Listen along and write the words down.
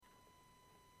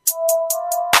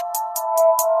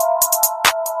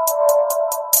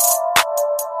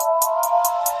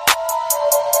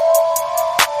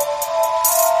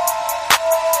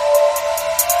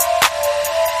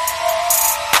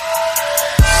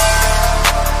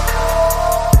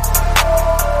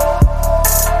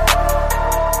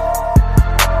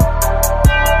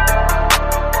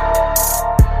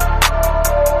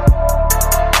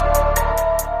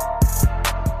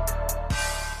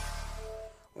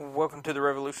Welcome to the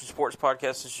Revolution Sports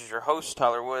Podcast. This is your host,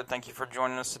 Tyler Wood. Thank you for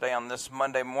joining us today on this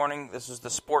Monday morning. This is the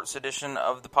sports edition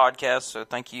of the podcast, so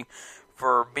thank you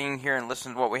for being here and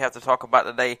listening to what we have to talk about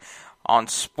today on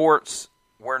sports.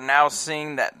 We're now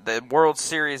seeing that the World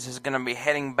Series is going to be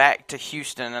heading back to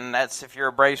Houston, and that's, if you're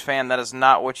a Braves fan, that is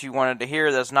not what you wanted to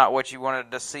hear. That's not what you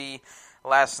wanted to see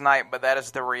last night, but that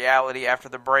is the reality after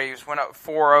the Braves went up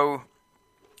 4-0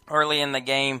 early in the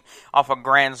game off a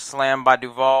grand slam by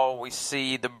Duvall. We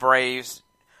see the Braves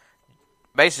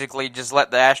basically just let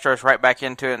the Astros right back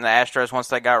into it, and the Astros, once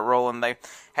they got rolling, they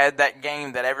had that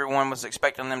game that everyone was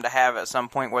expecting them to have at some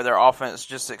point where their offense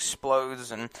just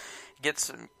explodes and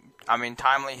gets,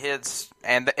 timely hits.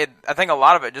 And I think a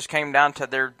lot of it just came down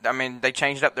to they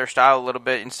changed up their style a little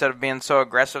bit. Instead of being so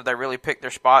aggressive, they really picked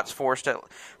their spots, forced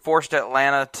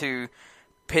Atlanta to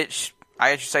pitch,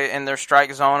 I should say, in their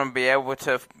strike zone and be able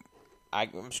to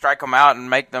strike them out and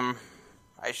make them,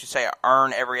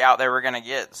 earn every out they were going to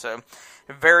get. So,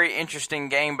 a very interesting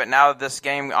game, but now this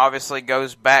game obviously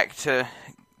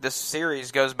this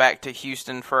series goes back to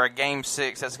Houston for a Game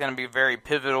 6. That's going to be very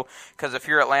pivotal because if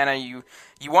you're Atlanta, you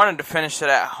wanted to finish it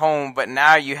at home, but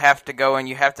now you have to go and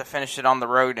you have to finish it on the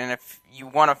road. And if you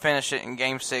want to finish it in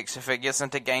Game 6, if it gets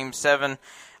into Game 7,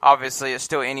 obviously it's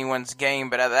still anyone's game,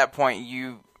 but at that point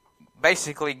you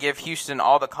basically give Houston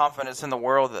all the confidence in the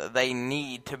world that they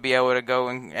need to be able to go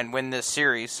and win this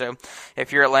series. So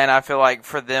if you're Atlanta, I feel like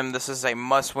for them this is a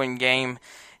must-win game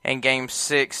in Game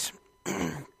 6.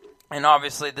 And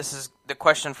obviously this is the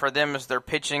question for them is their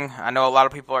pitching. I know a lot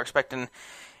of people are expecting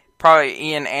probably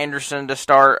Ian Anderson to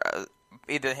start,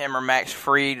 either him or Max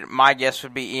Fried. My guess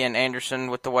would be Ian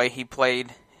Anderson with the way he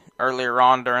played earlier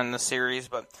on during the series,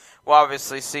 but we'll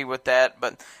obviously see with that.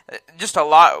 But just a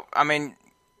lot,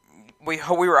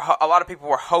 a lot of people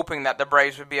were hoping that the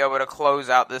Braves would be able to close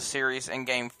out this series in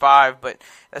Game 5, but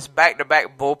that's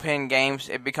back-to-back bullpen games.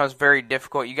 It becomes very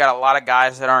difficult. You got a lot of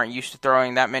guys that aren't used to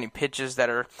throwing that many pitches that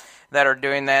are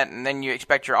doing that, and then you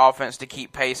expect your offense to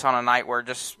keep pace on a night where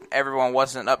just everyone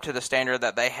wasn't up to the standard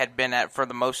that they had been at for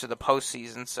the most of the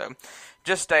postseason. So,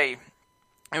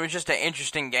 it was just an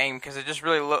interesting game because it just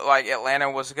really looked like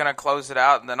Atlanta was going to close it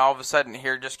out, and then all of a sudden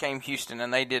here just came Houston,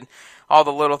 and they did all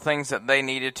the little things that they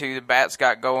needed to. The bats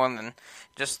got going, and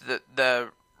just the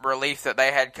relief that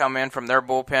they had come in from their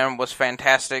bullpen was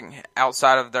fantastic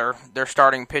outside of their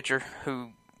starting pitcher who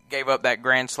gave up that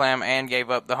grand slam and gave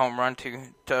up the home run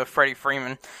to Freddie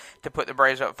Freeman to put the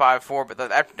Braves up 5-4.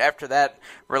 But after that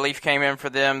relief came in for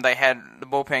them, they had the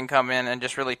bullpen come in and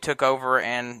just really took over,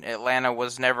 and Atlanta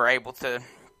was never able to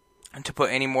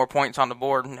put any more points on the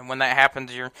board. And when that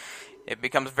happens, it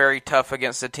becomes very tough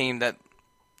against a team that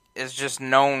is just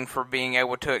known for being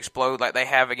able to explode like they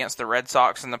have against the Red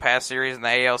Sox in the past series in the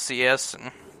ALCS.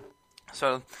 And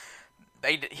so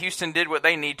Houston did what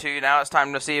they need to. Now it's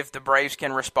time to see if the Braves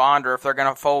can respond or if they're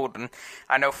going to fold. And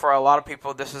I know for a lot of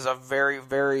people this is a very,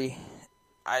 very,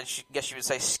 I guess you would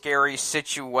say, scary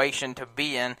situation to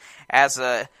be in as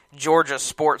a Georgia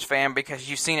sports fan because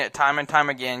you've seen it time and time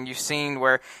again. You've seen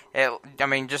where,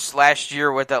 just last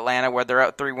year with Atlanta where they're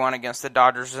up 3-1 against the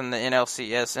Dodgers in the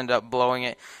NLCS, end up blowing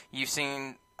it. You've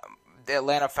seen the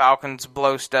Atlanta Falcons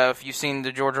blow stuff. You've seen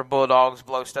the Georgia Bulldogs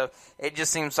blow stuff. It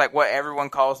just seems like what everyone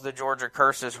calls the Georgia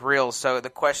curse is real. So the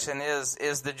question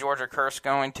is the Georgia curse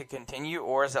going to continue,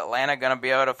 or is Atlanta going to be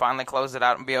able to finally close it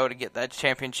out and be able to get that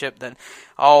championship that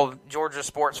all Georgia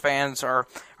sports fans are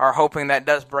hoping that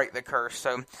does break the curse?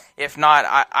 So if not,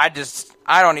 I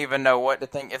don't even know what to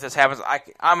think if this happens.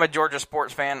 I'm a Georgia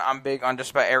sports fan. I'm big on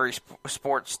just about every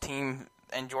sports team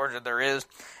in Georgia there is.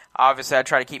 Obviously, I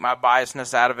try to keep my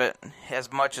biasness out of it as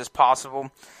much as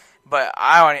possible, but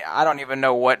I don't even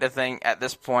know what to think at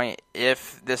this point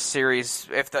if this series,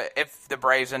 if the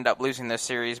Braves end up losing this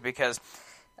series, because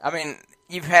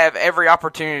you have every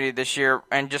opportunity this year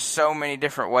in just so many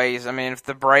different ways. If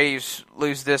the Braves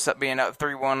lose this up being up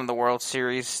 3-1 in the World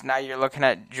Series, now you're looking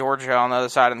at Georgia on the other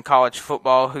side in college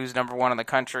football, who's number one in the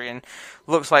country, and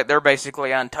looks like they're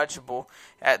basically untouchable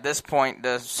at this point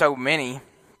to so many.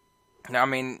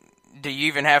 Do you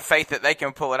even have faith that they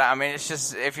can pull it out? It's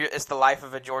just it's the life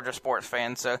of a Georgia sports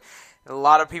fan. So a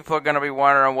lot of people are going to be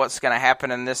wondering what's going to happen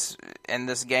in this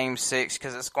Game 6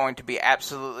 because it's going to be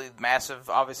absolutely massive.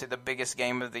 Obviously, the biggest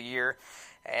game of the year,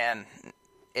 and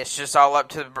it's just all up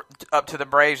to the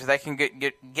Braves. If they can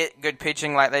get good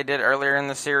pitching like they did earlier in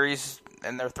the series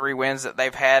and their 3 wins that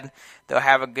they've had, they'll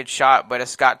have a good shot. But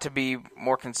it's got to be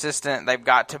more consistent. They've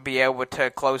got to be able to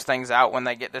close things out when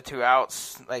they get to 2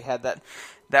 outs. They had that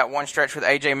one stretch with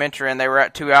A.J. Minter, and they were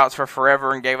at 2 outs for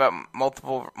forever and gave up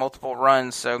multiple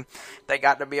runs. So they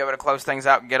got to be able to close things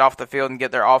out, get off the field, and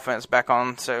get their offense back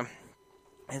on. So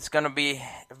It's going to be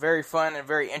very fun and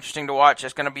very interesting to watch.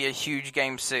 It's going to be a huge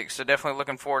Game 6, so definitely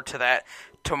looking forward to that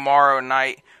tomorrow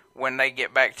night when they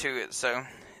get back to it. So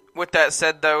with that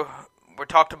said, though, we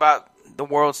talked about the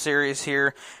World Series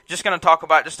here. Just going to talk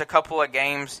about just a couple of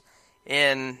games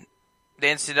in the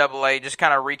NCAA, just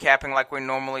kind of recapping like we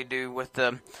normally do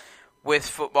with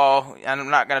football. And I'm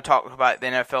not going to talk about the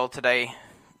NFL today.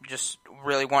 Just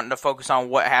really wanting to focus on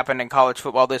what happened in college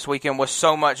football this weekend with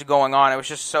so much going on. It was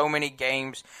just so many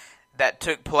games that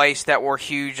took place that were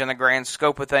huge in the grand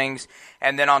scope of things.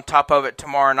 And then on top of it,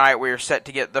 tomorrow night we are set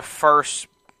to get the first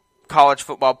college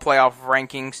football playoff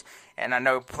rankings. And I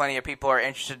know plenty of people are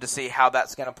interested to see how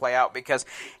that's going to play out because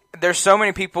there's so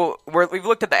many people. We've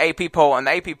looked at the AP poll, and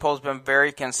the AP poll has been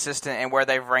very consistent in where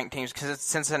they've ranked teams because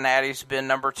Cincinnati's been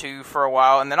number 2 for a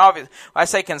while. And then obviously, when I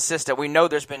say consistent, we know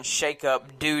there's been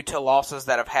shakeup due to losses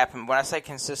that have happened. When I say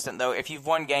consistent, though, if you've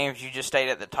won games, you just stayed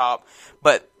at the top.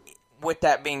 But with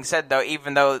that being said, though,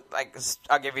 even though, like,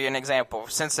 I'll give you an example.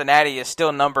 Cincinnati is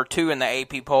still number 2 in the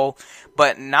AP poll,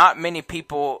 but not many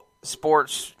people,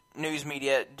 sports news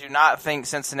media, do not think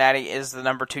Cincinnati is the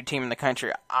number 2 team in the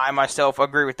country. I myself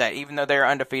agree with that. Even though they are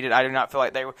undefeated, I do not feel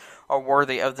like they are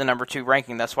worthy of the number 2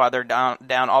 ranking. That's why they're down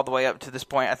all the way up to this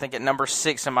point. I think at number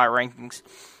 6 in my rankings.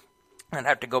 I'd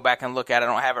have to go back and look at it. I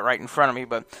don't have it right in front of me,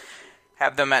 but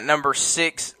have them at number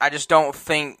 6. I just don't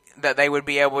think that they would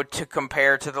be able to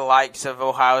compare to the likes of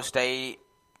Ohio State,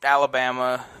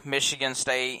 Alabama, Michigan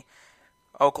State,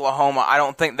 Oklahoma. I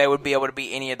don't think they would be able to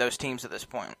beat any of those teams at this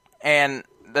point. And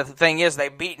the thing is, they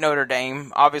beat Notre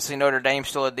Dame. Obviously, Notre Dame's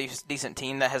still a decent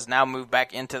team that has now moved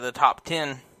back into the top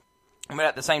 10. But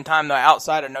at the same time, though,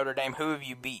 outside of Notre Dame, who have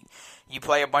you beat? You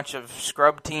play a bunch of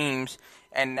scrub teams,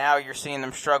 and now you're seeing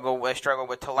them struggle. They struggled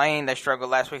with Tulane. They struggled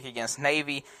last week against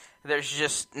Navy. There's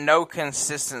just no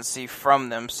consistency from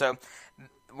them. So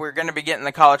we're going to be getting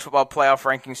the college football playoff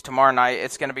rankings tomorrow night.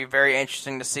 It's going to be very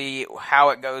interesting to see how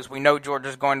it goes. We know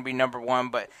Georgia's going to be number 1,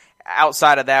 but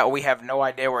outside of that, we have no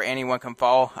idea where anyone can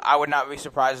fall. I would not be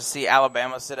surprised to see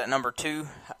Alabama sit at number 2.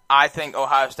 I think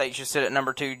Ohio State should sit at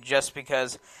number 2 just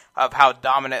because of how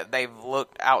dominant they've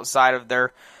looked outside of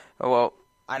their, well,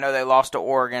 I know they lost to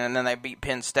Oregon and then they beat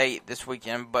Penn State this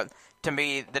weekend, but to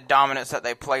me, the dominance that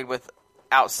they played with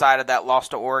outside of that loss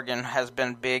to Oregon has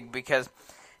been big because,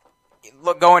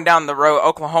 look, going down the road,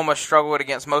 Oklahoma struggled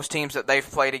against most teams that they've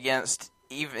played against,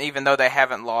 even though they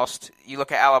haven't lost. You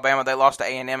look at Alabama, they lost to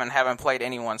A&M and haven't played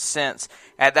anyone since.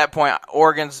 At that point,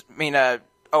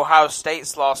 Ohio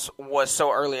State's loss was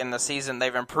so early in the season.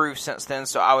 They've improved since then,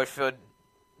 so I would feel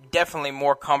definitely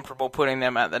more comfortable putting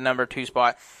them at the number 2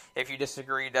 spot. If you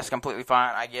disagree, that's completely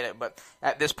fine. I get it. But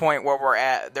at this point where we're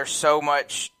at, there's so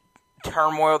much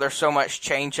turmoil, there's so much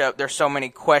change-up, there's so many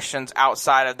questions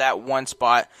outside of that one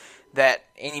spot that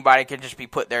anybody could just be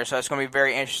put there. So it's going to be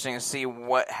very interesting to see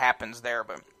what happens there.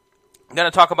 But I'm going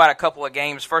to talk about a couple of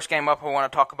games. First game up I'm going to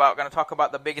talk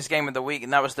about the biggest game of the week,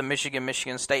 and that was the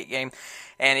Michigan State game.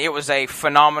 And it was a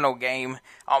phenomenal game.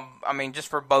 Just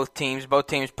for both teams. Both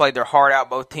teams played their heart out.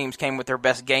 Both teams came with their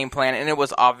best game plan, and it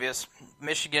was obvious.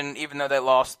 Michigan, even though they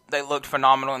lost, they looked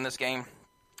phenomenal in this game.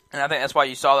 And I think that's why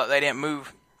you saw that they didn't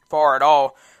move far at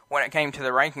all when it came to the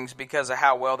rankings because of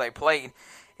how well they played.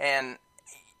 And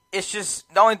it's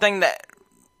just the only thing that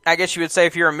I guess you would say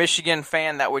if you're a Michigan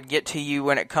fan that would get to you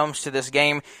when it comes to this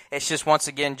game, it's just once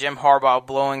again Jim Harbaugh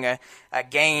blowing a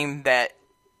game that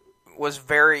was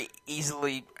very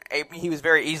easily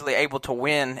able to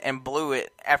win and blew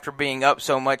it after being up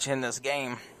so much in this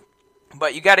game.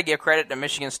 But you got to give credit to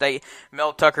Michigan State.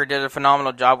 Mel Tucker did a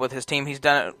phenomenal job with his team. He's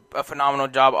done a phenomenal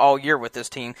job all year with this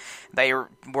team. They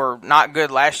were not good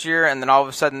last year, and then all of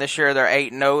a sudden this year they're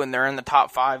 8-0, and they're in the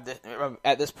top 5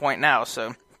 at this point now.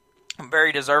 So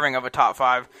very deserving of a top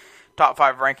five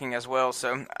ranking as well.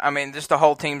 So, just the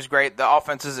whole team's great. The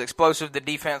offense is explosive. The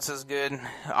defense is good.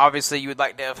 Obviously, you would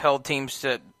like to have held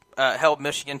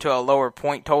Michigan to a lower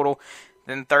point total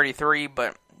than 33,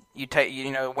 but you take,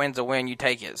 win's a win, you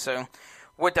take it. So,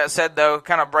 with that said, though,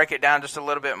 kind of break it down just a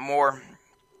little bit more.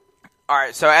 All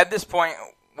right, so at this point,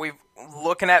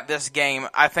 looking at this game,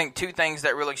 I think 2 things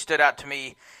that really stood out to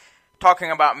me,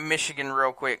 talking about Michigan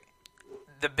real quick.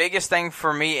 The biggest thing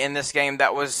for me in this game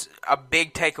that was a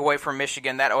big takeaway from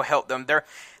Michigan that will help them.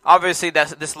 Obviously,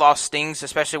 this loss stings,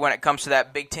 especially when it comes to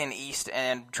that Big Ten East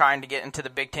and trying to get into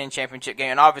the Big Ten championship game,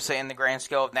 and obviously in the grand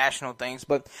scale of national things.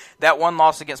 But that one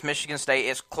loss against Michigan State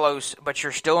is close, but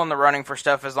you're still in the running for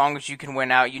stuff as long as you can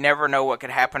win out. You never know what could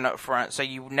happen up front, so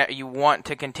you want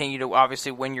to continue to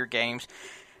obviously win your games.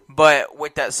 But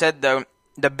with that said, though,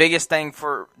 the biggest thing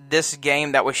for this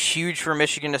game that was huge for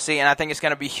Michigan to see, and I think it's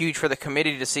going to be huge for the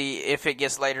committee to see if it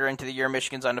gets later into the year,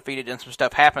 Michigan's undefeated and some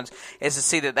stuff happens, is to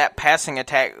see that passing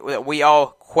attack that we all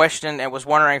questioned and was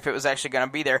wondering if it was actually going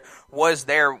to be there, was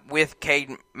there with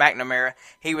Cade McNamara.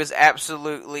 He was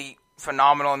absolutely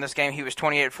phenomenal in this game. He was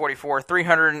 28-44,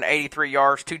 383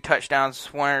 yards, 2 touchdowns,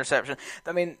 1 interception.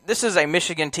 I mean, this is a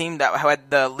Michigan team that had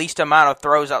the least amount of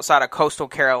throws outside of Coastal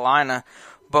Carolina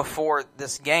before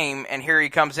this game, and here he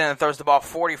comes in and throws the ball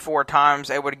 44 times,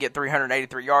 able to get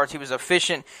 383 yards. He was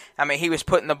efficient. I mean, he was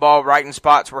putting the ball right in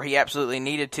spots where he absolutely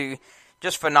needed to.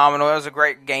 Just phenomenal. It was a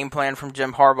great game plan from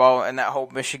Jim Harbaugh and that whole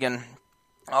Michigan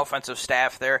offensive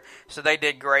staff there. So they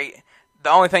did great. The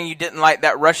only thing you didn't like,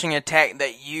 that rushing attack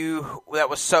that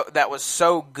was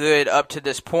so good up to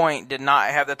this point, did not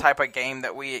have the type of game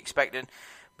that we expected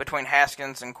between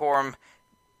Haskins and Corum.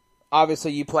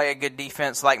 Obviously, you play a good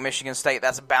defense like Michigan State,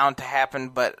 that's bound to happen,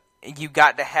 but you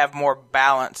got to have more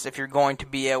balance if you're going to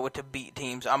be able to beat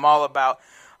teams. I'm all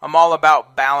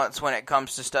about balance when it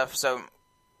comes to stuff. So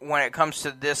when it comes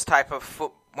to this type of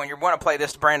when you want to play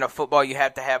this brand of football, you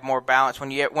have to have more balance.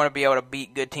 When you want to be able to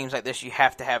beat good teams like this, you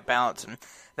have to have balance, and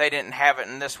they didn't have it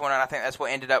in this one. And I think that's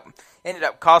what ended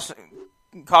up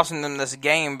costing them this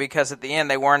game, because at the end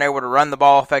they weren't able to run the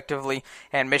ball effectively,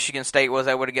 and Michigan State was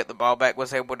able to get the ball back,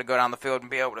 was able to go down the field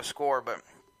and be able to score. But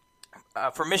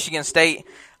for Michigan State,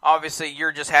 obviously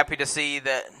you're just happy to see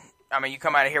that. I mean, you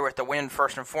come out of here with the win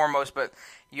first and foremost, but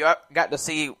you got to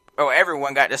see,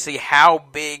 everyone got to see how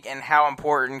big and how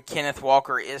important Kenneth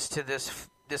Walker is to this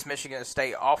Michigan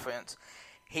State offense.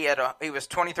 He was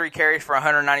 23 carries for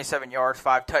 197 yards,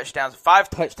 5 touchdowns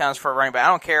for a running back. I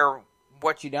don't care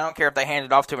if they hand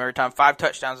it off to him every time. 5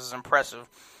 touchdowns is impressive.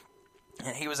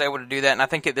 And he was able to do that. And I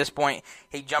think at this point,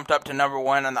 he jumped up to number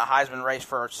 1 in the Heisman race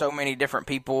for so many different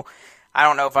people. I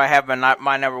don't know if I have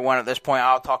my number 1 at this point.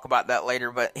 I'll talk about that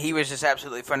later. But he was just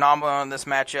absolutely phenomenal in this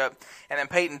matchup. And then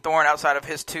Peyton Thorne, outside of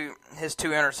his two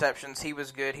interceptions, he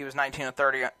was good. He was 19 of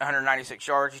 30, 196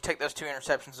 yards. You take those 2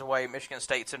 interceptions away, Michigan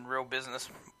State's in real business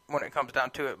when it comes down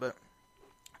to it. But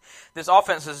this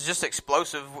offense is just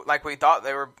explosive, like we thought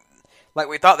they were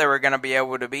going to be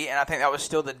able to be, and I think that was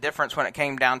still the difference when it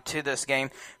came down to this game.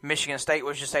 Michigan State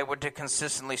was just able to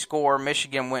consistently score.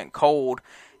 Michigan went cold,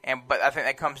 but I think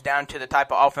that comes down to the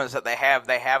type of offense that they have.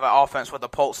 They have an offense with a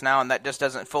pulse now, and that just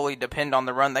doesn't fully depend on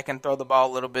the run. They can throw the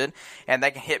ball a little bit, and they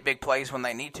can hit big plays when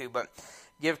they need to. But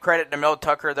give credit to Mel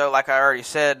Tucker, though. Like I already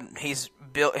said, he's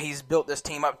built this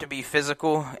team up to be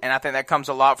physical, and I think that comes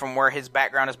a lot from where his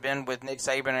background has been with Nick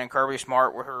Saban and Kirby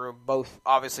Smart, who are both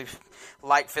obviously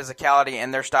like physicality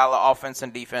in their style of offense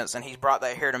and defense, and he's brought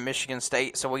that here to Michigan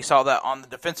State. So we saw that on the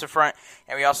defensive front,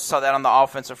 and we also saw that on the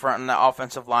offensive front and the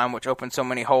offensive line, which opened so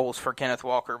many holes for Kenneth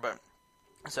Walker. But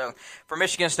so for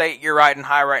Michigan State, you're riding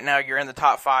high right now. You're in the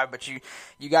top 5, but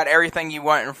you got everything you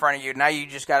want in front of you. Now you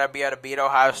just got to be able to beat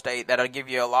Ohio State. That'll give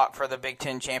you a lot for the Big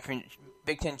Ten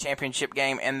championship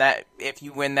game, and that if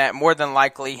you win that, more than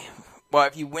likely,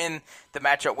 if you win the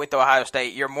matchup with Ohio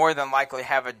State, you're more than likely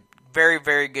have a very,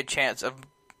 very good chance of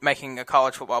making a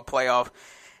college football playoff,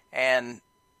 and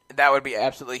that would be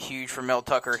absolutely huge for Mel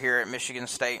Tucker here at Michigan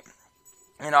State,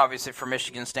 and obviously for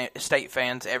Michigan State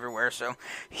fans everywhere. So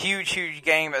huge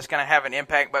game that's going to have an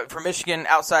impact. But for Michigan,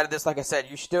 outside of this, like I said,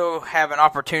 you still have an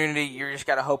opportunity. You just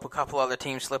got to hope a couple other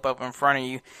teams slip up in front of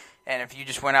you. And if you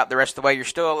just went out the rest of the way, you're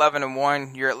still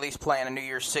 11-1. You're at least playing a New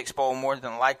Year's Six bowl more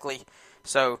than likely.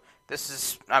 So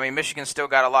Michigan's still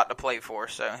got a lot to play for.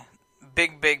 So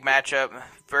big matchup,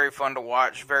 very fun to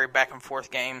watch, very back and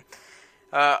forth game.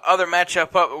 Other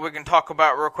matchup up we can talk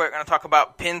about real quick. I'm going to talk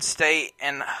about Penn State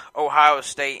and Ohio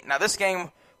State. Now this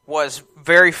game was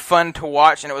very fun to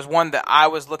watch, and it was one that I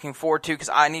was looking forward to because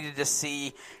I needed to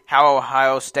see how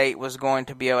Ohio State was going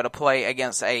to be able to play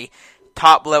against a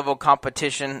top-level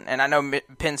competition, and I know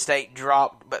Penn State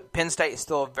dropped, but Penn State is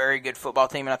still a very good football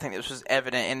team, and I think this was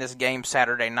evident in this game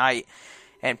Saturday night.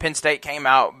 And Penn State came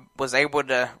out, was able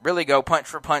to really go punch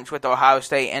for punch with Ohio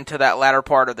State into that latter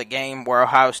part of the game where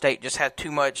Ohio State just had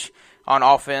too much on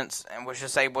offense and was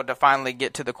just able to finally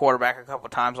get to the quarterback a couple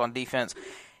times on defense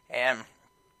and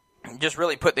just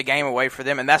really put the game away for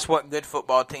them. And that's what good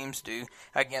football teams do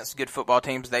against good football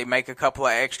teams. They make a couple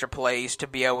of extra plays to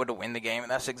be able to win the game,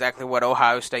 and that's exactly what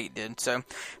Ohio State did. So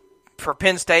for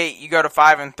Penn State, you go to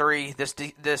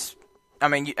 5-3.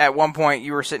 At one point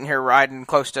you were sitting here riding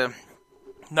close to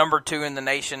number 2 in the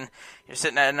nation. You're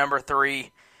sitting at number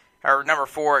 3. or number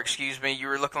 4, excuse me, you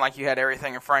were looking like you had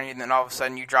everything in front of you, and then all of a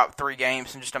sudden you dropped 3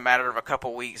 games in just a matter of a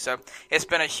couple weeks. So it's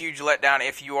been a huge letdown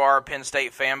if you are a Penn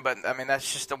State fan, but I mean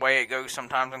that's just the way it goes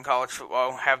sometimes in college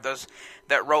football. Have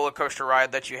that roller coaster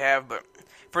ride that you have, but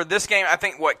for this game, I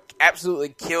think what absolutely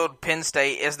killed Penn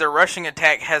State is their rushing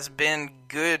attack has been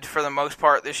good for the most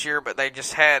part this year, but they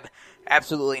just had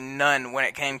absolutely none when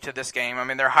it came to this game. I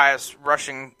mean, their highest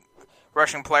rushing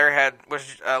player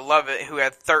was Lovett, who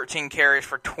had 13 carries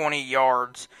for 20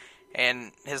 yards,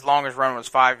 and his longest run was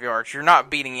 5 yards. You're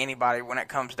not beating anybody when it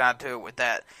comes down to it with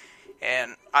that.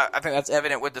 And I think that's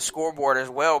evident with the scoreboard as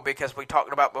well, because we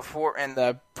talked about before in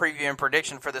the preview and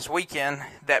prediction for this weekend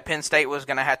that Penn State was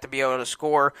going to have to be able to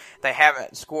score. They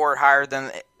haven't scored higher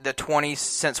than the 20s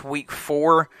since week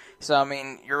 4. So, I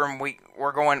mean,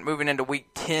 we're moving into week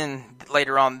 10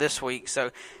 later on this week. So,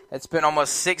 it's been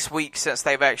almost 6 weeks since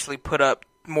they've actually put up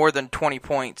more than 20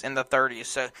 points in the 30s.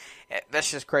 So, that's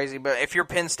just crazy. But if you're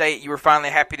Penn State, you were finally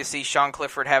happy to see Sean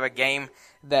Clifford have a game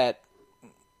that,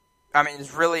 I mean,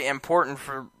 it's really important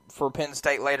for Penn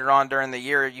State later on during the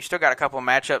year. You still got a couple of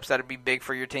matchups that would be big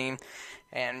for your team,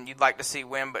 and you'd like to see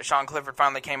win. But Sean Clifford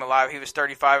finally came alive. He was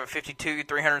 35 of 52,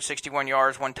 361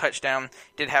 yards, 1 touchdown.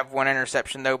 Did have 1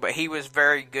 interception, though, but he was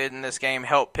very good in this game,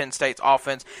 helped Penn State's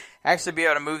offense actually be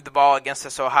able to move the ball against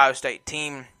this Ohio State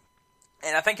team.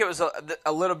 And I think it was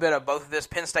a little bit of both of this.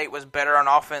 Penn State was better on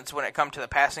offense when it come to the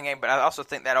passing game, but I also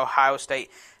think that Ohio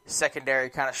State secondary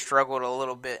kind of struggled a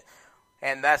little bit.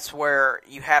 And that's where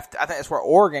I think that's where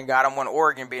Oregon got him when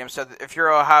Oregon beat him. So if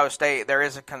you're Ohio State, there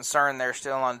is a concern there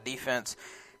still on defense.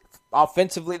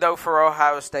 Offensively, though, for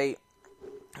Ohio State,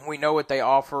 we know what they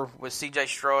offer with C.J.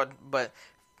 Stroud, but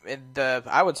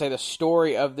I would say the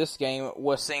story of this game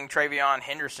was seeing Travion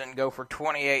Henderson go for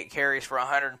 28 carries for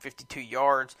 152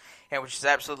 yards, and which is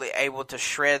absolutely able to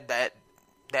shred that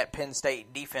Penn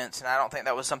State defense, and I don't think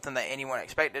that was something that anyone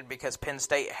expected, because Penn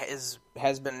State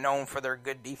has been known for their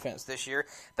good defense this year.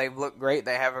 They've looked great.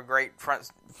 They have a great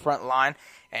front line,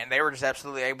 and they were just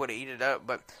absolutely able to eat it up.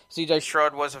 But C.J.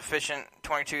 Stroud was efficient,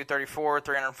 22-34,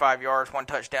 305 yards, 1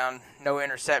 touchdown, no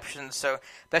interceptions. So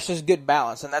that's just good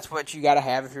balance, and that's what you got to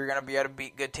have if you're going to be able to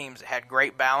beat good teams. It had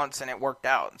great balance, and it worked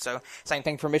out. So same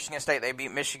thing for Michigan State. They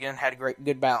beat Michigan, had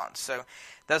good balance. So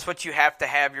that's what you have to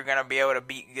have. You're going to be able to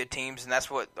beat good teams, and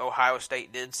that's what Ohio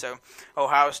State did. So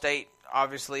Ohio State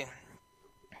obviously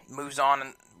moves on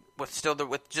and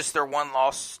with just their 1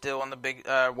 loss still in the Big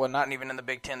not even in the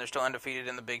Big Ten. They're still undefeated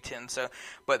in the Big Ten. So,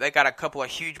 but they got a couple of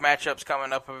huge matchups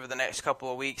coming up over the next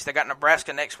couple of weeks. They got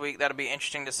Nebraska next week. That'll be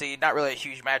interesting to see. Not really a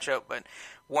huge matchup, but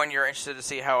one you're interested to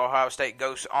see how Ohio State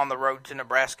goes on the road to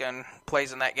Nebraska and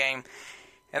plays in that game.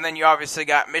 And then you obviously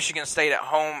got Michigan State at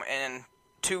home in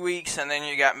 2 weeks, and then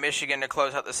you got Michigan to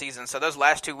close out the season. So those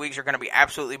last 2 weeks are going to be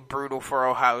absolutely brutal for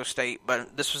Ohio State,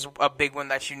 but this was a big one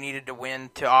that you needed to win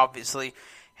to obviously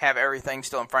have everything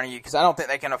still in front of you, because I don't think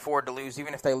they can afford to lose.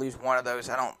 Even if they lose one of those,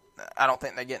 I don't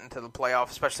think they get into the playoff,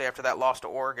 especially after that loss to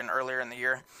Oregon earlier in the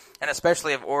year, and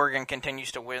especially if Oregon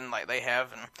continues to win like they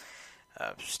have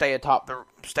and stay atop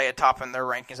in their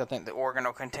rankings. I think that Oregon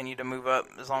will continue to move up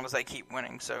as long as they keep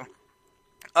winning. So,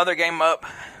 other game up,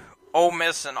 Ole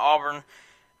Miss and Auburn.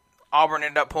 Auburn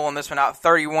ended up pulling this one out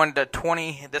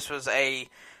 31-20. This was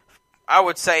I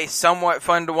would say, somewhat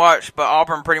fun to watch, but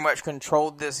Auburn pretty much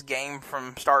controlled this game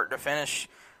from start to finish.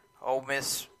 Ole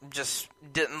Miss just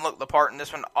didn't look the part in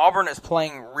this one. Auburn is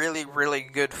playing really, really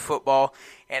good football,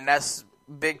 and that's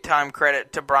big-time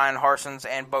credit to Brian Harsons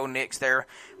and Bo Nix there.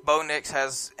 Bo Nix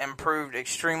has improved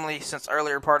extremely since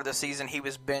earlier part of the season. He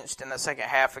was benched in the second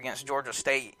half against Georgia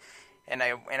State in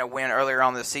a win earlier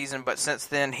on this season, but since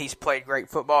then he's played great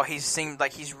football. He's seemed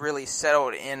like he's really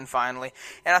settled in finally,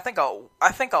 and I think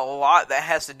a lot that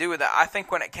has to do with that. I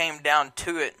think when it came down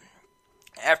to it,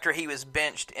 after he was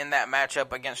benched in that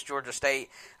matchup against Georgia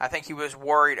State, I think he was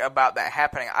worried about that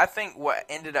happening. I think what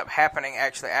ended up happening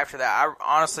actually after that, I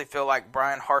honestly feel like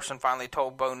Brian Harsin finally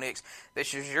told Bo Nix,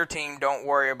 "This is your team. Don't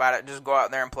worry about it. Just go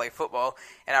out there and play football."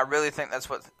 And I really think that's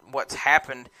what's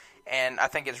happened. And I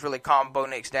think it's really calmed Bo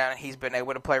Nix down, and he's been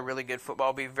able to play really good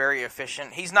football, be very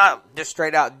efficient. He's not just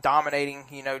straight out dominating,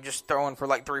 just throwing for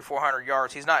like 300-400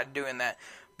 yards. He's not doing that.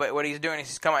 But what he's doing is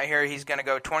he's come out here, he's going to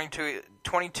go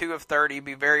 22 of 30,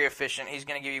 be very efficient. He's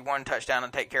going to give you 1 touchdown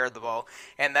and take care of the ball.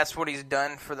 And that's what he's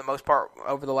done for the most part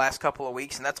over the last couple of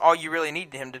weeks. And that's all you really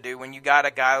need him to do when you got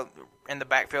a guy in the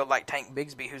backfield like Tank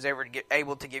Bigsby who's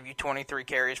able to give you 23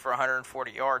 carries for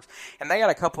 140 yards. And they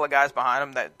got a couple of guys behind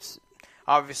him that's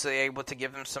obviously able to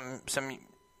give him some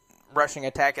rushing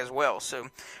attack as well. So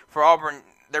for Auburn,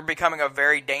 they're becoming a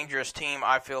very dangerous team,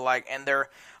 I feel like, and they're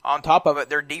on top of it,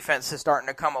 their defense is starting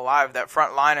to come alive. That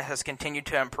front line has continued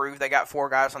to improve. They got 4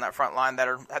 guys on that front line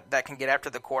that can get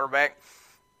after the quarterback.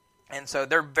 And so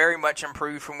they're very much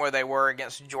improved from where they were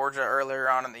against Georgia earlier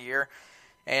on in the year.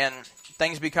 And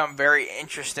things become very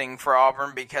interesting for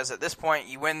Auburn because at this point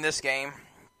you win this game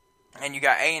and you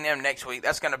got A&M next week.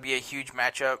 That's going to be a huge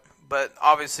matchup, but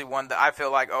obviously one that I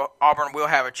feel like Auburn will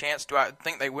have a chance. Do I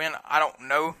think they win? I don't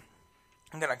know.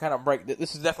 I'm going to kind of break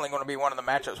this. Is definitely going to be one of the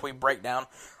matchups we break down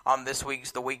on this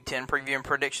week's the Week 10 preview and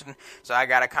prediction. So I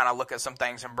got to kind of look at some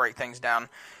things and break things down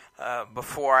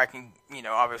before I can,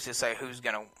 obviously say who's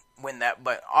going to win that.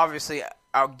 But obviously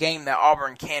a game that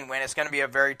Auburn can win. It's going to be a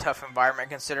very tough environment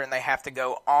considering they have to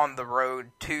go on the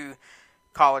road to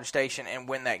College Station and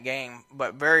win that game.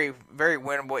 But very, very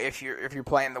winnable if you're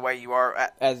playing the way you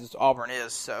are as Auburn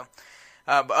is. So.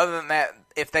 But other than that,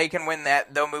 if they can win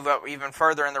that, they'll move up even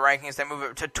further in the rankings. They move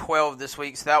up to 12 this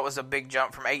week, so that was a big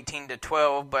jump from 18 to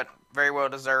 12, but very well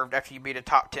deserved after you beat a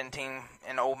top 10 team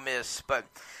in Ole Miss. But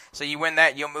so you win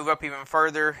that, you'll move up even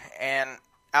further, and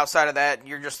outside of that,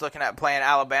 you're just looking at playing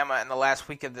Alabama in the last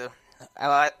week of the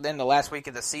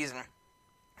season,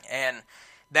 and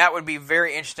that would be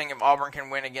very interesting if Auburn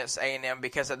can win against A&M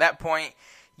because at that point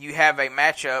you have a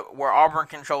matchup where Auburn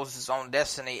controls its own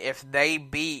destiny. If they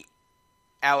beat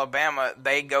Alabama,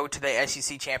 they go to the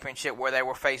SEC championship where they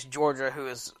will face Georgia, who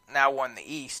has now won the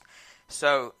East.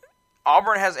 So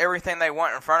Auburn has everything they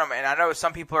want in front of them, and I know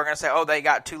some people are going to say, oh, they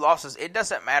got 2 losses. It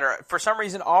doesn't matter. For some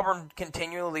reason, Auburn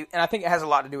continually, and I think it has a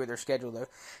lot to do with their schedule,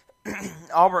 though,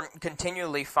 Auburn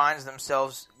continually finds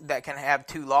themselves that can have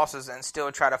 2 losses and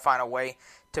still try to find a way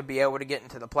to be able to get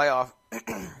into the playoff.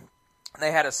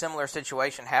 They had a similar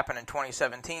situation happen in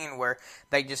 2017 where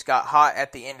they just got hot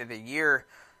at the end of the year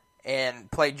and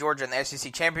played Georgia in the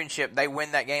SEC Championship. They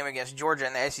win that game against Georgia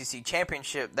in the SEC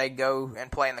Championship. They go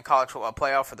and play in the college football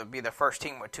playoff to be the first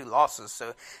team with 2 losses.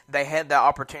 So they had that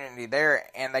opportunity there,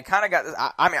 and they kind of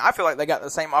got – I feel like they got the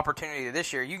same opportunity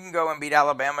this year. You can go and beat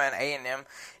Alabama and A&M,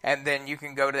 and then you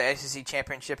can go to the SEC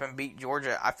Championship and beat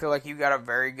Georgia. I feel like you got a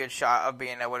very good shot of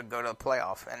being able to go to the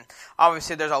playoff. And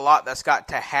obviously there's a lot that's got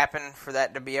to happen for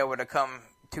that to be able to come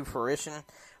to fruition,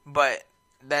 but –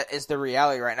 that is the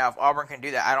reality right now. If Auburn can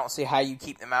do that, I don't see how you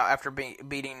keep them out after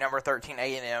beating number 13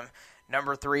 A&M,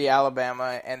 number 3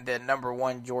 Alabama, and then number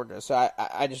 1 Georgia. So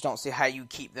I just don't see how you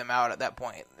keep them out at that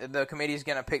point. The committee is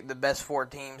going to pick the best 4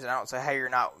 teams, and I don't see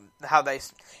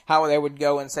how they would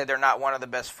go and say they're not one of the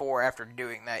best 4 after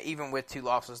doing that. Even with 2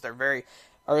 losses, they're very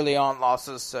early on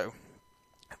losses, so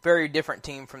very different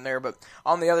team from there. But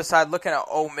on the other side, looking at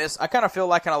Ole Miss, I kind of feel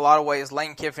like in a lot of ways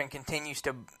Lane Kiffin continues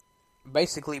to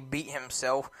basically beat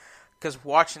himself because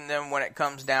watching them when it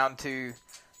comes down to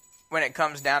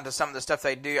some of the stuff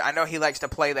they do, I know he likes to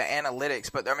play the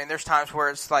analytics, but I mean there's times where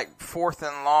it's like 4th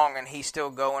and long and he's still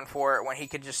going for it when he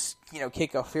could just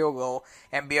kick a field goal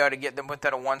and be able to get them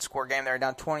within a 1-score game. They're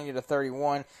down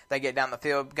 20-31. They get down the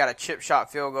field, got a chip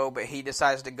shot field goal, but he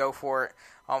decides to go for it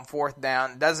on 4th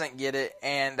down, doesn't get it,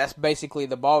 and that's basically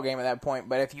the ball game at that point.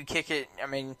 But if you kick it, I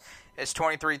mean, it's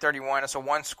 23-31. It's a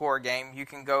 1-score game. You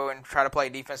can go and try to play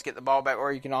defense, get the ball back,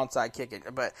 or you can onside kick it.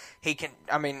 But he can,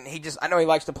 I know he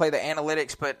likes to play the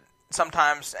analytics, but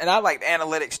sometimes, and I like the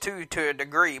analytics too to a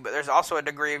degree, but there's also a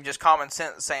degree of just common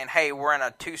sense saying, hey, we're in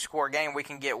a 2-score game. We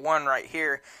can get 1 right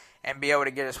here and be able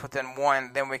to get us within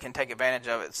 1. Then we can take advantage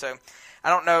of it. So I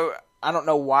don't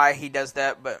know why he does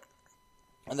that, but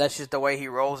and that's just the way he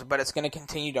rolls, but it's going to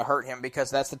continue to hurt him because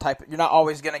that's the type – you're not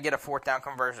always going to get a 4th down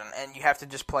conversion, and you have to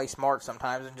just play smart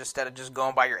sometimes instead of just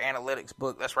going by your analytics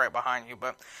book that's right behind you.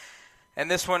 But in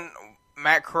this one,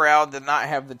 Matt Corral did not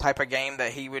have the type of game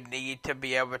that he would need to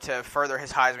be able to further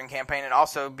his Heisman campaign and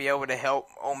also be able to help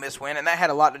Ole Miss win, and that had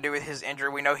a lot to do with his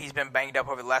injury. We know he's been banged up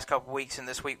over the last couple of weeks, and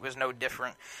this week was no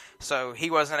different. So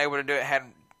he wasn't able to do it,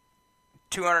 had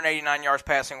 289 yards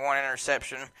passing, 1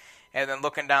 interception, and then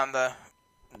looking down the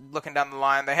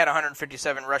line, they had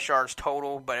 157 rush yards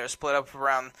total, but it was split up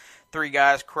around 3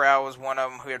 guys. Corral was one of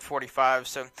them who had 45.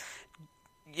 So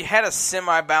you had a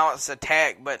semi-balanced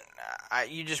attack, but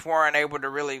you just weren't able to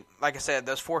really, like I said,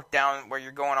 those 4th down where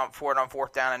you're going up for it on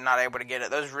 4th down and not able to get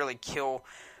it, those really kill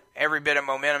every bit of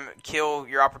momentum, kill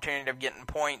your opportunity of getting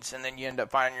points, and then you end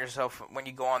up finding yourself when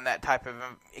you go into that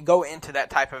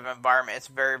type of environment, it's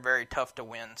very, very tough to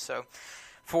win. So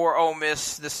for Ole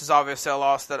Miss, this is obviously a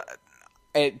loss that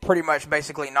it pretty much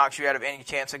basically knocks you out of any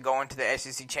chance of going to the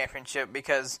SEC Championship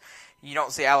because you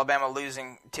don't see Alabama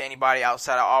losing to anybody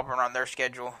outside of Auburn on their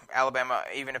schedule. Alabama,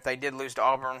 even if they did lose to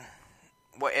Auburn,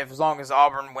 as long as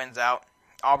Auburn wins out,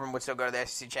 Auburn would still go to the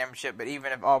SEC championship, but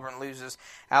even if Auburn loses,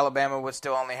 Alabama would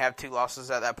still only have 2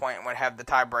 losses at that point and would have the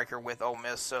tiebreaker with Ole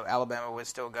Miss, so Alabama would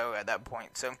still go at that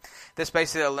point. So this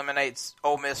basically eliminates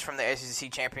Ole Miss from the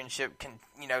SEC championship,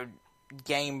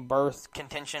 game berth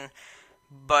contention.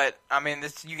 But, I mean,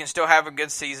 you can still have a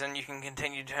good season. You can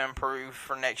continue to improve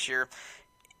for next year.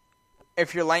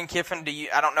 If you're Lane Kiffin,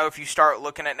 I don't know if you start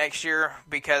looking at next year,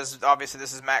 because obviously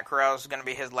this is Matt Corral's going to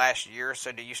be his last year.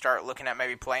 So do you start looking at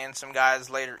maybe playing some guys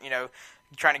later,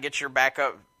 trying to get your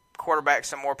backup quarterback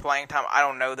some more playing time? I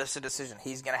don't know. This is a decision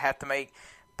he's going to have to make.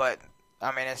 But,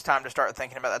 I mean, it's time to start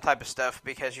thinking about that type of stuff,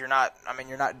 because you're not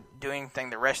doing anything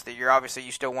the rest of the year. Obviously,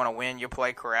 you still want to win. You'll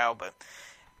play Corral, but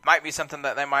might be something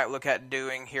that they might look at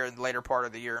doing here in the later part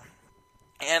of the year.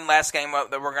 And last game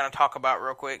up that we're going to talk about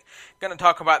real quick. Going to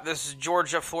talk about this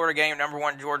Georgia-Florida game. Number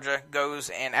 1 Georgia goes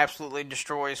and absolutely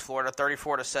destroys Florida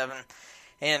 34-7.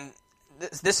 And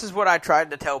this is what I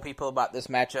tried to tell people about this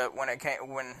matchup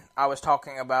when I was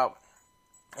talking about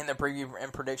in the preview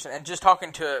and prediction, and just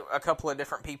talking to a couple of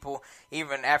different people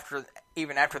even after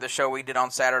the show we did on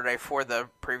Saturday for the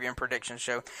preview and prediction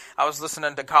show. I was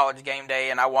listening to College Game Day,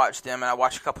 and I watched them, and I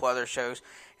watched a couple other shows,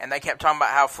 and they kept talking about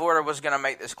how Florida was going to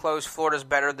make this close. Florida's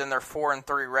better than their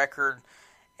 4-3 record,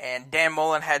 and Dan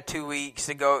Mullen had 2 weeks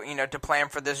to go, to plan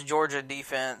for this Georgia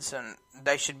defense, and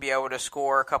they should be able to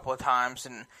score a couple of times.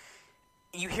 And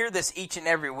you hear this each and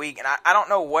every week, and I don't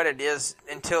know what it is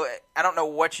I don't know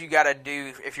what you got to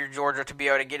do if you're Georgia to be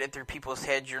able to get it through people's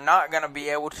heads. You're not going to be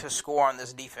able to score on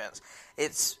this defense.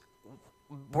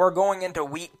 We're going into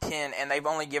week 10, and they've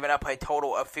only given up a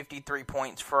total of 53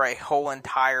 points for a whole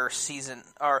entire season,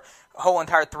 or whole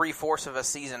entire 3/4 of a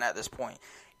season at this point.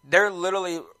 They're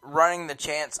literally running the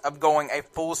chance of going a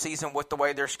full season with the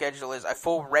way their schedule is, a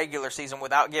full regular season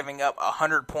without giving up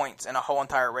 100 points in a whole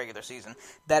entire regular season.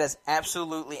 That is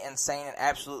absolutely insane and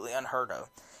absolutely unheard of.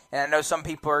 And I know some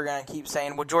people are going to keep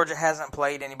saying, well, Georgia hasn't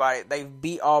played anybody. They've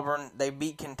beat Auburn. They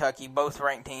beat Kentucky, both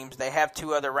ranked teams. They have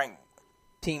 2 other ranked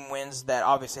team wins that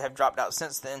obviously have dropped out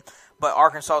since then. But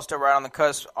Arkansas is still right on the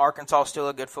cusp. Arkansas is still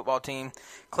a good football team.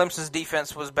 Clemson's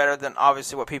defense was better than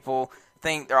obviously what people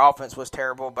think. Their offense was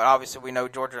terrible, but obviously we know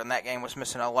Georgia in that game was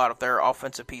missing a lot of their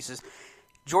offensive pieces.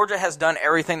 Georgia has done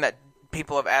everything that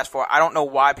people have asked for. I don't know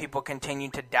why people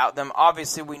continue to doubt them.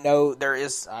 Obviously we know there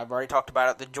is, I've already talked about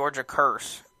it, the Georgia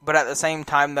curse. But at the same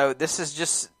time, though, this is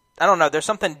just, I don't know, there's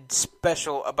something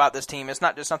special about this team. It's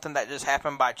not just something that just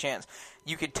happened by chance.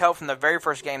 You could tell from the very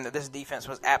first game that this defense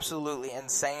was absolutely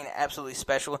insane, absolutely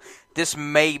special. This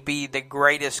may be the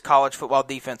greatest college football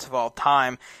defense of all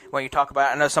time. When you talk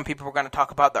about, I know some people were going to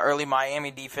talk about the early Miami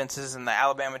defenses and the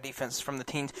Alabama defenses from the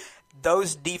teens.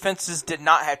 Those defenses did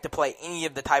not have to play any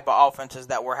of the type of offenses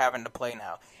that we're having to play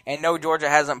now. And no, Georgia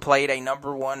hasn't played a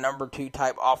number 1, number 2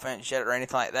 type offense yet or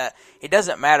anything like that. It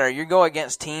doesn't matter. You go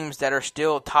against teams that are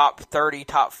still top 30,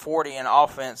 top 40 in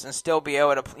offense and still be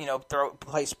able to,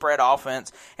 play spread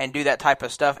offense and do that type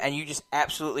of stuff. And you just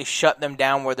absolutely shut them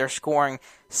down where they're scoring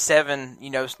 7,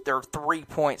 they're 3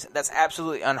 points. That's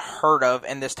absolutely unheard of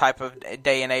in this type of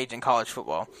day and age in college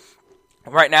football.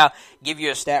 Right now, give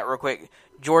you a stat real quick.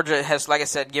 Georgia has, like I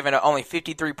said, given only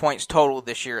 53 points total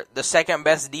this year. The second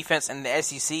best defense in the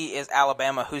SEC is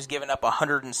Alabama, who's given up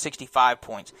 165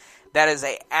 points. That is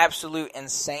an absolute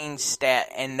insane stat,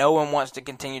 and no one wants to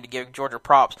continue to give Georgia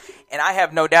props. And I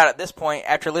have no doubt at this point,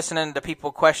 after listening to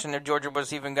people question if Georgia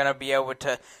was even going to be able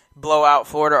to blow out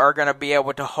Florida or going to be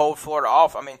able to hold Florida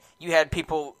off. I mean, you had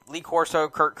people, Lee Corso,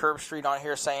 Kirk Herbstreit on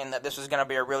here saying that this was going to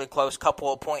be a really close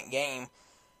couple of point game.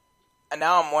 And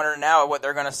now I'm wondering what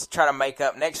they're going to try to make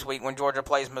up next week when Georgia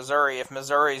plays Missouri, if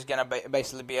Missouri is going to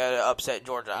basically be able to upset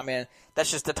Georgia. I mean,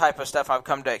 that's just the type of stuff I've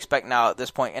come to expect now at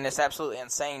this point, and it's absolutely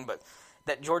insane. But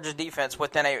that Georgia defense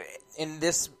in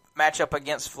this matchup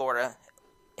against Florida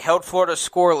held Florida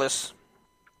scoreless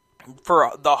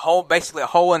for basically a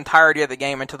whole entirety of the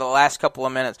game until the last couple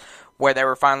of minutes where they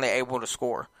were finally able to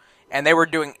score. And they were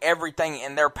doing everything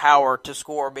in their power to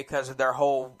score because of their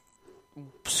whole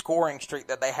scoring streak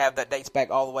that they have that dates back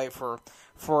all the way for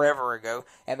forever ago,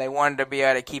 and they wanted to be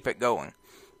able to keep it going.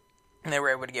 And they were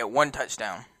able to get 1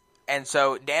 touchdown. And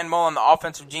so Dan Mullen, the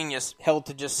offensive genius, held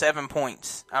to just 7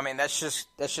 points. I mean, that's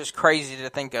just crazy to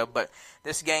think of. But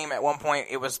this game, at one point,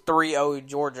 it was 3-0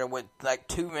 Georgia with like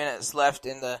 2 minutes left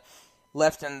in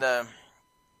the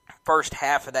first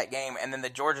half of that game, and then the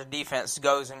Georgia defense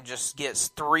goes and just gets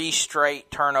 3 straight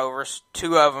turnovers.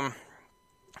 2 of them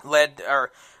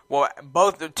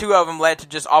two of them led to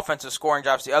just offensive scoring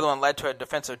jobs. The other one led to a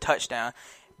defensive touchdown.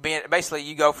 Basically,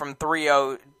 you go from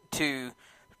 3-0 to,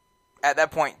 at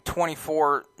that point,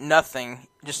 24-0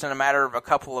 just in a matter of a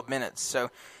couple of minutes. So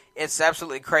it's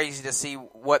absolutely crazy to see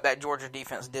what that Georgia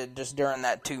defense did just during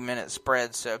that 2-minute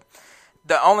spread. So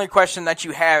the only question that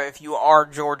you have if you are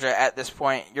Georgia at this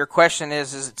point, your question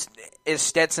is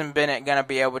Stetson Bennett going to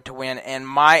be able to win? And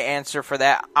my answer for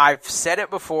that, I've said it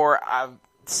before, I've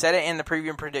said it in the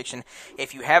preview prediction.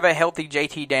 If you have a healthy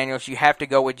JT Daniels, you have to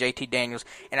go with JT Daniels.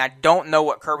 And I don't know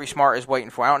what Kirby Smart is waiting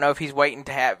for. I don't know if he's waiting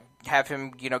to have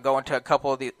him, go into a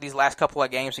couple of these last couple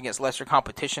of games against lesser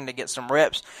competition to get some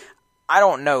reps. I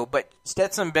don't know, but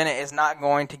Stetson Bennett is not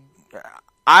going to.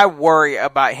 I worry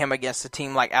about him against a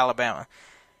team like Alabama,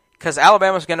 because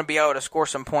Alabama's going to be able to score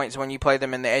some points when you play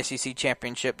them in the SEC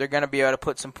championship. They're going to be able to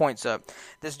put some points up.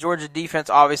 This Georgia defense,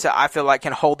 obviously, I feel like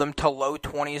can hold them to low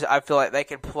 20s. I feel like they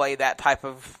could play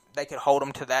they could hold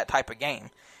them to that type of game.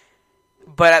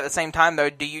 But at the same time, though,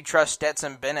 do you trust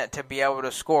Stetson Bennett to be able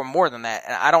to score more than that?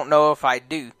 And I don't know if I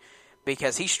do,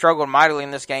 because he struggled mightily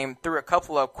in this game through a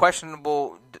couple of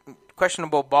questionable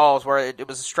balls where it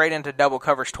was straight into double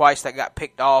coverage twice that got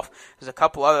picked off. There's a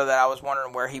couple other that I was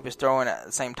wondering where he was throwing at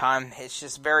the same time. It's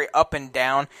just very up and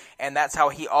down, and that's how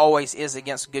he always is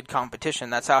against good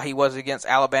competition. That's how he was against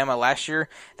Alabama last year.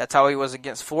 That's how he was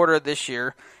against Florida this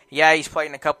year. Yeah, he's played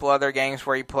in a couple other games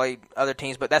where he played other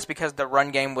teams, but that's because the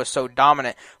run game was so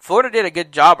dominant. Florida did a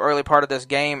good job early part of this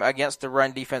game against the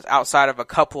run defense outside of a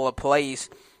couple of plays,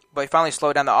 but he finally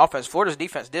slowed down the offense. Florida's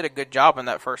defense did a good job in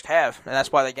that first half, and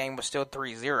that's why the game was still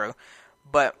 3-0.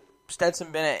 But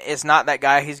Stetson Bennett is not that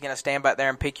guy. He's going to stand back there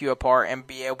and pick you apart and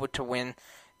be able to win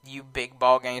you big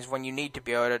ball games when you need to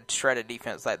be able to shred a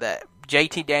defense like that.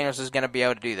 JT Daniels is going to be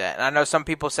able to do that. And I know some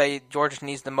people say Georgia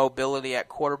needs the mobility at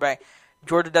quarterback.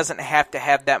 Georgia doesn't have to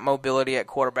have that mobility at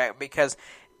quarterback because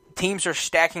teams are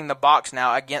stacking the box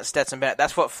now against Stetson Bennett.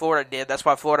 That's what Florida did. That's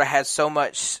why Florida had so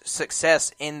much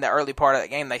success in the early part of the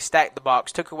game. They stacked the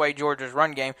box, took away Georgia's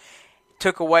run game,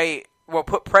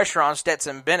 put pressure on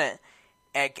Stetson Bennett,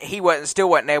 and he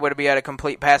still wasn't able to be able to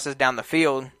complete passes down the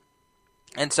field.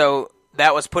 And so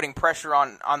that was putting pressure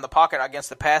on the pocket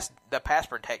against the pass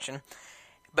protection.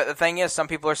 But the thing is, some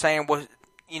people are saying, well,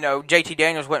 JT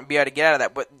Daniels wouldn't be able to get out of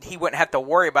that, but he wouldn't have to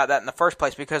worry about that in the first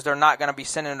place because they're not going to be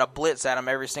sending a blitz at him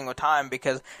every single time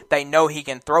because they know he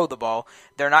can throw the ball.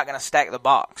 They're not going to stack the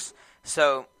box.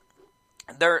 So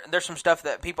there's some stuff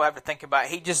that people have to think about.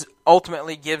 He just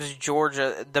ultimately gives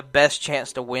Georgia the best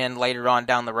chance to win later on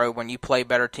down the road when you play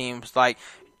better teams like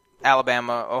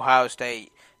Alabama, Ohio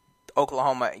State,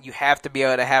 Oklahoma. You have to be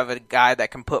able to have a guy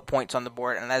that can put points on the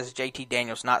board, and that is JT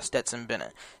Daniels, not Stetson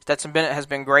Bennett. Stetson Bennett has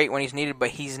been great when he's needed,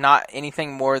 but he's not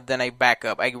anything more than a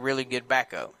backup, a really good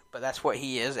backup. But that's what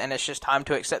he is, and it's just time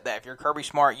to accept that. If you're Kirby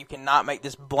Smart, you cannot make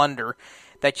this blunder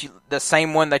the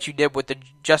same one that you did with the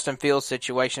Justin Fields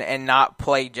situation and not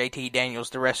play JT Daniels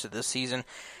the rest of the season.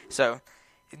 So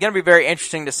it's going to be very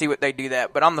interesting to see what they do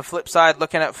that. But on the flip side,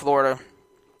 looking at Florida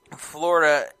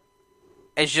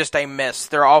is just a mess.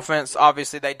 Their offense,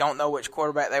 obviously, they don't know which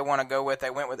quarterback they want to go with. They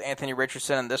went with Anthony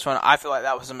Richardson in this one. I feel like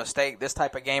that was a mistake. This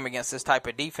type of game against this type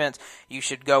of defense, you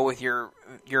should go with your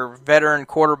veteran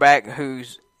quarterback who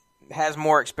has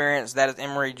more experience. That is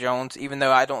Emory Jones, even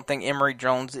though I don't think Emory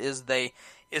Jones is the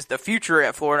future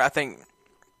at Florida. I think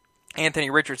Anthony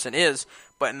Richardson is.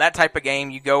 But in that type of game,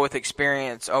 you go with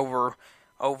experience over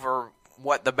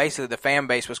what basically the fan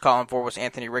base was calling for was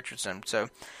Anthony Richardson. So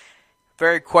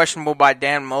very questionable by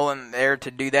Dan Mullen there to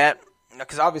do that,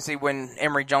 because obviously when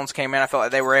Emory Jones came in, I felt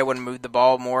like they were able to move the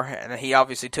ball more, and he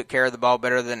obviously took care of the ball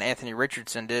better than Anthony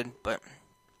Richardson did. But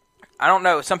I don't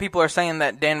know. Some people are saying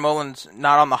that Dan Mullen's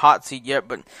not on the hot seat yet,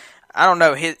 but I don't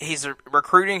know. He's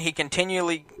recruiting. He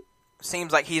continually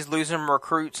seems like he's losing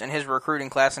recruits in his recruiting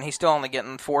class, and he's still only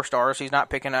getting 4 stars. He's not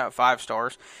picking up 5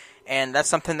 stars. And that's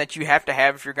something that you have to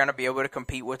have if you're going to be able to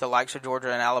compete with the likes of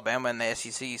Georgia and Alabama in the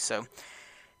SEC. So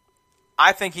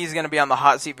I think he's going to be on the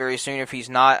hot seat very soon. If he's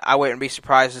not, I wouldn't be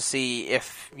surprised to see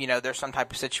if, there's some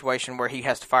type of situation where he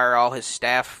has to fire all his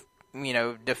staff,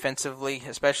 defensively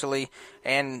especially,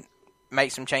 and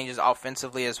make some changes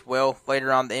offensively as well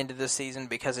later on the end of the season,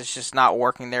 because it's just not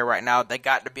working there right now. They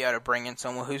got to be able to bring in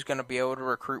someone who's going to be able to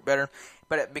recruit better,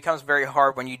 but it becomes very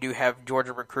hard when you do have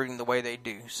Georgia recruiting the way they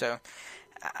do. So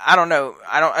I don't know.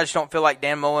 I just don't feel like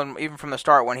Dan Mullen, even from the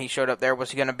start when he showed up there,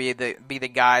 was going to be the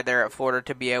guy there at Florida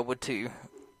to be able to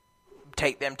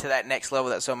take them to that next level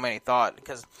that so many thought.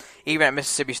 Because even at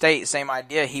Mississippi State, same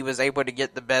idea. He was able to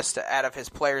get the best out of his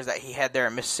players that he had there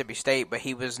at Mississippi State, but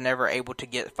he was never able to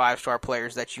get 5-star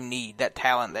players that you need, that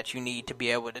talent that you need to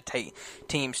be able to take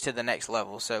teams to the next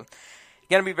level. So it's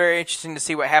going to be very interesting to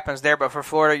see what happens there. But for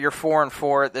Florida, you're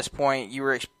 4-4 at this point. You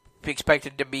were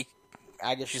expected to be,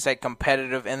 I guess you say,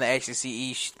 competitive in the ACC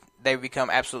East. They've become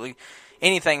absolutely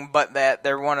anything but that.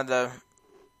 They're one of the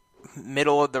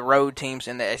middle of the road teams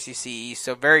in the SEC East.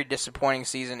 So very disappointing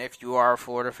season if you are a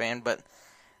Florida fan. But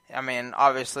I mean,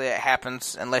 obviously it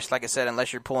happens unless, like I said,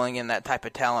 unless you're pulling in that type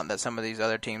of talent that some of these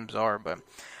other teams are. But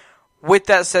with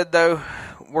that said, though,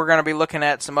 we're going to be looking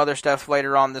at some other stuff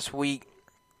later on this week.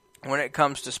 When it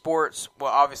comes to sports,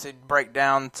 we'll obviously break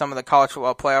down some of the college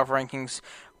football playoff rankings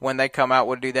when they come out.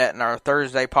 We'll do that in our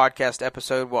Thursday podcast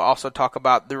episode. We'll also talk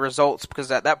about the results,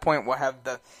 because at that point we'll have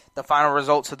the final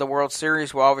results of the World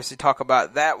Series. We'll obviously talk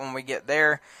about that when we get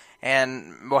there,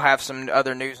 and we'll have some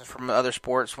other news from other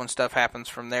sports when stuff happens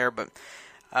from there. But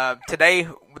today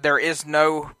there is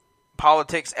no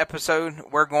politics episode.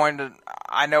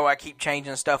 I know I keep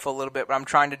changing stuff a little bit, but I'm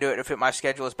trying to do it to fit my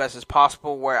schedule as best as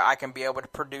possible, where I can be able to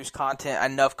produce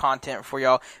enough content for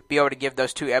y'all, be able to give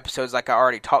those 2 episodes like I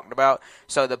already talked about.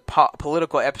 So the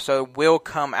political episode will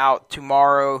come out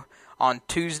tomorrow on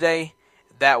Tuesday.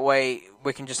 That way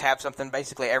we can just have something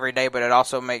basically every day, but it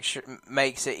also makes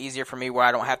it easier for me where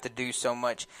I don't have to do so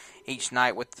much each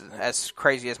night, as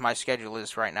crazy as my schedule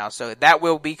is right now. So that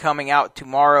will be coming out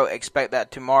tomorrow. Expect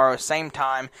that tomorrow, same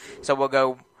time. So we'll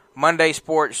go Monday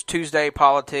sports, Tuesday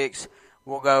politics.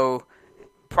 We'll go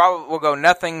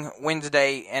nothing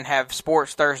Wednesday and have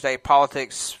sports Thursday,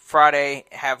 politics Friday,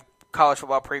 have college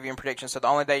football preview and predictions. So the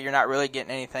only day you're not really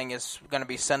getting anything is going to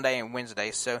be Sunday and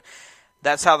Wednesday. So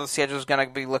that's how the schedule is going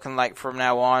to be looking like from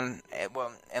now on.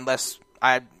 Well, unless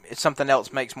something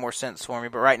else makes more sense for me,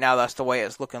 but right now that's the way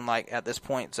it's looking like at this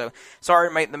point. So sorry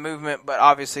to make the movement, but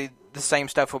obviously the same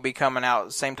stuff will be coming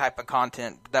out, same type of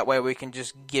content. That way we can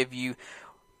just give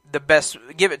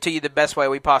it to you the best way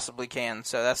we possibly can.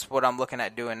 So that's what I'm looking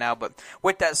at doing now. But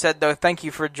with that said, though, thank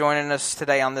you for joining us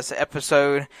today on this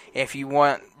episode. If you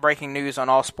want breaking news on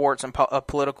all sports and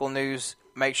political news,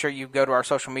 make sure you go to our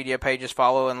social media pages,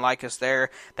 follow and like us there.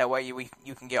 That way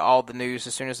you can get all the news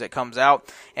as soon as it comes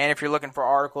out. And if you're looking for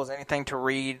articles, anything to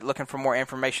read, looking for more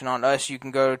information on us, you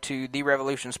can go to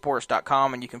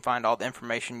therevolutionsports.com and you can find all the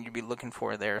information you'd be looking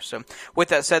for there. So with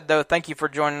that said, though, thank you for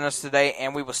joining us today,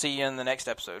 and we will see you in the next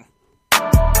episode.